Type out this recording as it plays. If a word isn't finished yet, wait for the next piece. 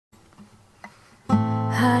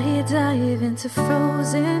I dive into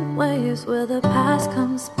frozen waves where the past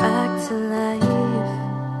comes back to life.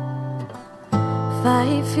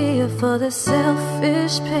 Fight fear for the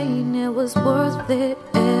selfish pain, it was worth it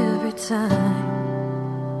every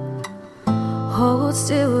time. Hold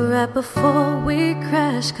still right before we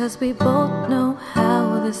crash, 'cause we both know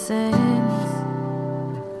how this ends.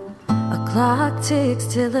 A clock ticks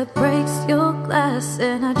till it breaks your glass,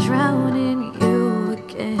 and I drown in you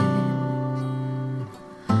again.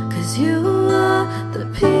 'Cause you are the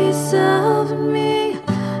piece of me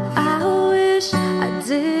I wish I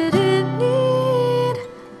didn't need.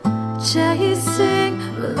 Chasing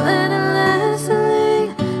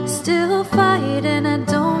relentlessly, still fighting, I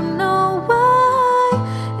don't know why.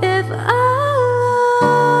 If our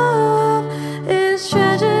love is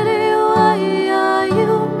tragedy, why are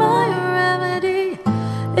you my remedy?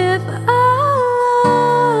 If our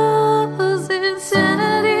love is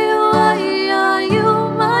insanity, why are you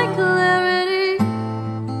my clarity?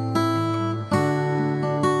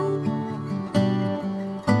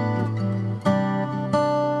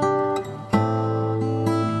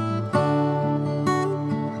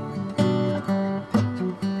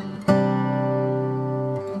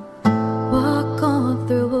 Walk on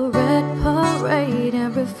through a red parade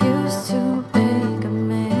and refuse to make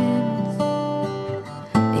amends.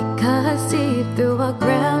 It cuts deep through our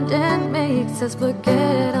ground and makes us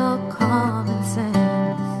forget all common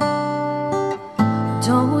sense.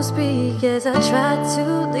 Don't speak as I try to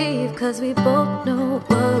leave, 'cause we both know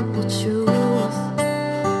what we'll choose.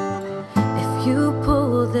 If you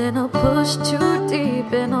pull, then I'll push too deep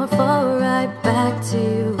and I'll fall right back to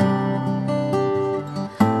you.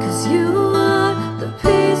 'Cause you are the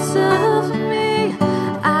piece of me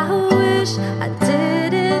I wish I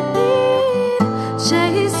didn't need.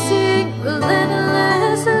 Chasing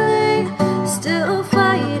relentlessly, still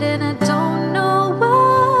fighting, I don't know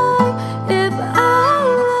why. If our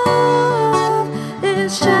love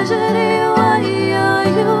is tragedy, why are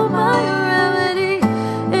you my remedy?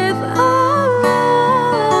 If our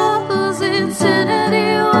love is insanity,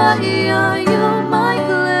 why are you